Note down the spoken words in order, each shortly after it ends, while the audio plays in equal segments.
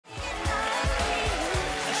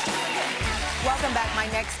My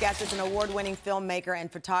next guest is an award-winning filmmaker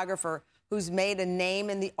and photographer who's made a name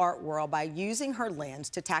in the art world by using her lens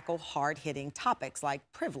to tackle hard-hitting topics like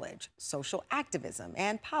privilege, social activism,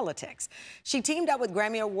 and politics. She teamed up with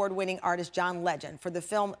Grammy Award-winning artist John Legend for the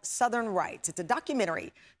film Southern Rights. It's a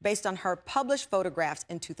documentary based on her published photographs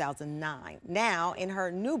in 2009. Now, in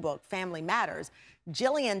her new book, Family Matters,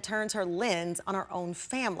 Gillian turns her lens on her own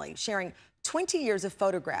family, sharing 20 years of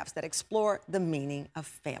photographs that explore the meaning of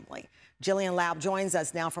family. Gillian Laub joins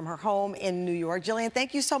us now from her home in New York. Gillian,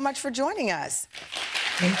 thank you so much for joining us.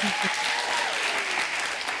 Thank you.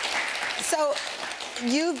 So,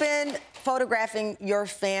 you've been photographing your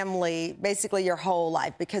family basically your whole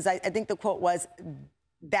life, because I think the quote was,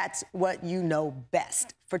 that's what you know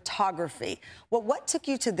best, photography. Well, what took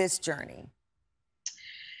you to this journey?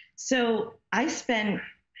 So I spent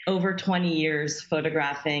over 20 years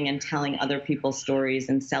photographing and telling other people's stories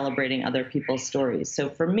and celebrating other people's stories. So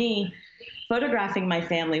for me, photographing my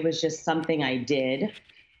family was just something I did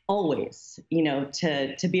always, you know,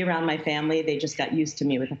 to be around my family. They just got used to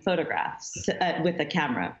me with a photograph, with a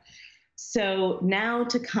camera. So now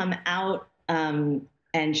to come out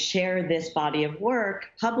and share this body of work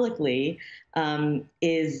publicly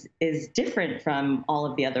is different from all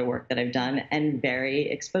of the other work that I've done and very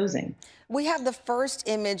exposing. We have the first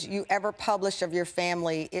image you ever published of your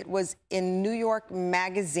family. It was in New York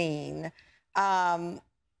Magazine.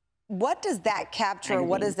 What does that capture?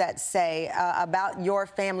 What does that say about your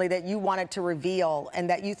family that you wanted to reveal and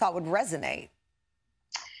that you thought would resonate?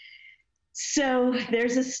 So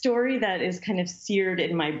there's a story that is kind of seared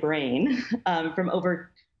in my brain from over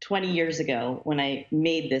 20 years ago when I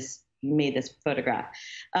made this photograph.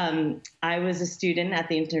 I was a student at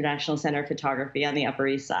the International Center of Photography on the Upper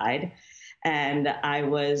East Side, and I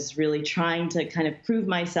was really trying to kind of prove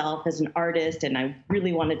myself as an artist, and I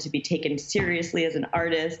really wanted to be taken seriously as an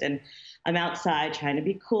artist. And I'm outside trying to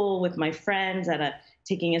be cool with my friends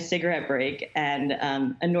taking a cigarette break, and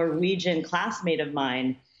a Norwegian classmate of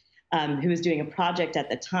mine who was doing a project at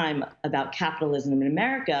the time about capitalism in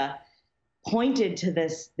America pointed to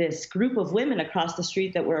this group of women across the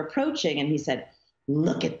street that were approaching, and he said,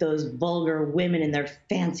 "Look at those vulgar women in their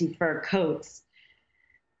fancy fur coats."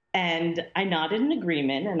 And I nodded in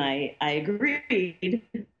agreement, and I agreed.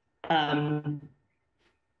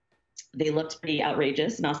 They looked pretty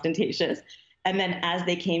outrageous and ostentatious. And then as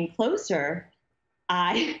they came closer,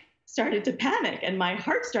 I started to panic, and my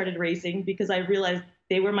heart started racing because I realized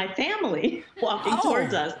they were my family walking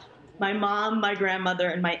towards us. My mom, my grandmother,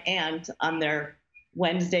 and my aunt on their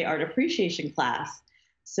Wednesday art appreciation class.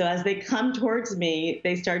 So as they come towards me,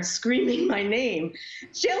 they start screaming my name.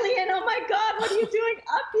 "Gillian, oh my God, what are you doing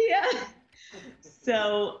up here?"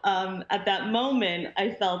 So at that moment,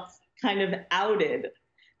 I felt kind of outed.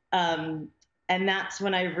 And that's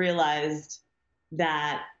when I realized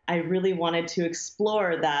that I really wanted to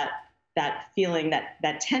explore that feeling,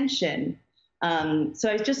 that tension. So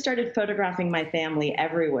I just started photographing my family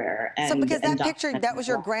everywhere. So because that picture, that was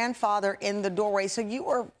your grandfather in the doorway. So you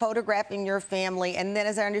were photographing your family. And then,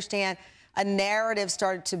 as I understand, a narrative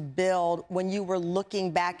started to build when you were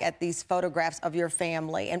looking back at these photographs of your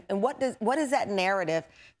family. And what is that narrative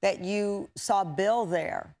that you saw build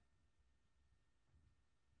there?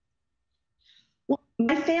 Well,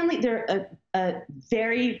 my family, they're a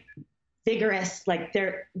very vigorous, like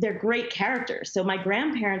they're great characters. So my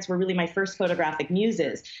grandparents were really my first photographic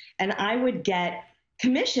muses, and I would get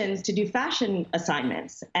commissions to do fashion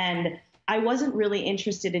assignments. And I wasn't really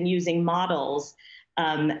interested in using models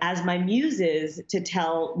as my muses to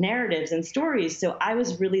tell narratives and stories. So I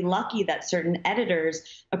was really lucky that certain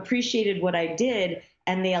editors appreciated what I did,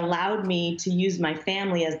 and they allowed me to use my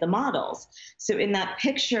family as the models. So in that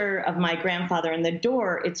picture of my grandfather in the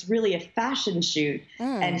door, it's really a fashion shoot,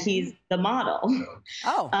 and he's the model.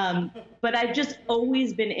 But I've just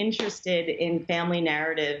always been interested in family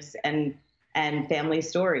narratives and family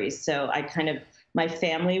stories. So my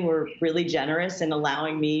family were really generous in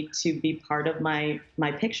allowing me to be part of my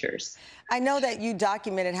pictures. I know that you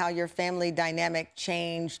documented how your family dynamic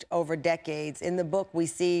changed over decades. In the book, we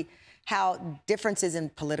see how differences in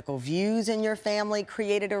political views in your family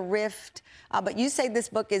created a rift. But you say this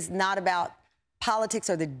book is not about politics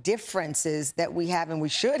or the differences that we have and we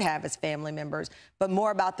should have as family members, but more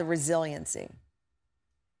about the resiliency.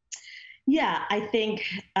 Yeah, I think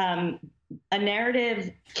a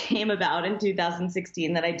narrative came about in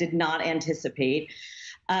 2016 that I did not anticipate.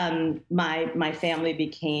 My family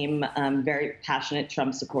became very passionate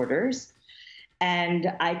Trump supporters.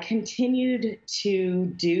 And I continued to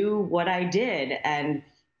do what I did. And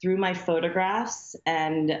through my photographs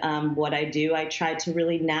and what I do, I tried to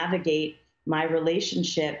really navigate my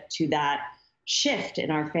relationship to that shift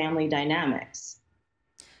in our family dynamics.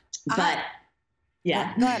 But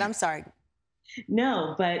yeah, go ahead. I'm sorry.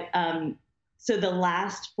 No, but so the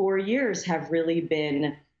last 4 years have really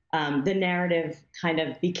been, the narrative kind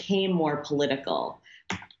of became more political.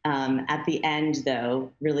 At the end,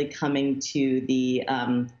 though, really coming to the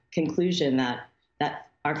conclusion that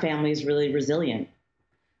our family is really resilient.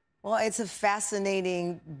 Well, it's a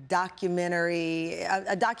fascinating documentary,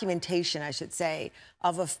 a documentation, I should say,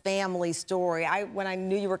 of a family story. When I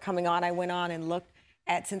knew you were coming on, I went on and looked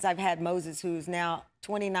at, since I've had Moses, who's now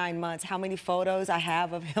 29 months, how many photos I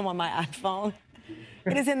have of him on my iPhone.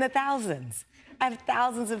 It is in the thousands. I have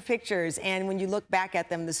thousands of pictures, and when you look back at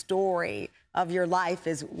them, the story of your life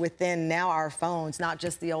is within now our phones, not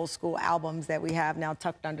just the old school albums that we have now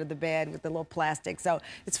tucked under the bed with the little plastic. So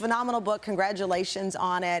it's a phenomenal book. Congratulations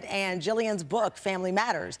on it. And Gillian's book, Family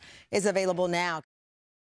Matters, is available now.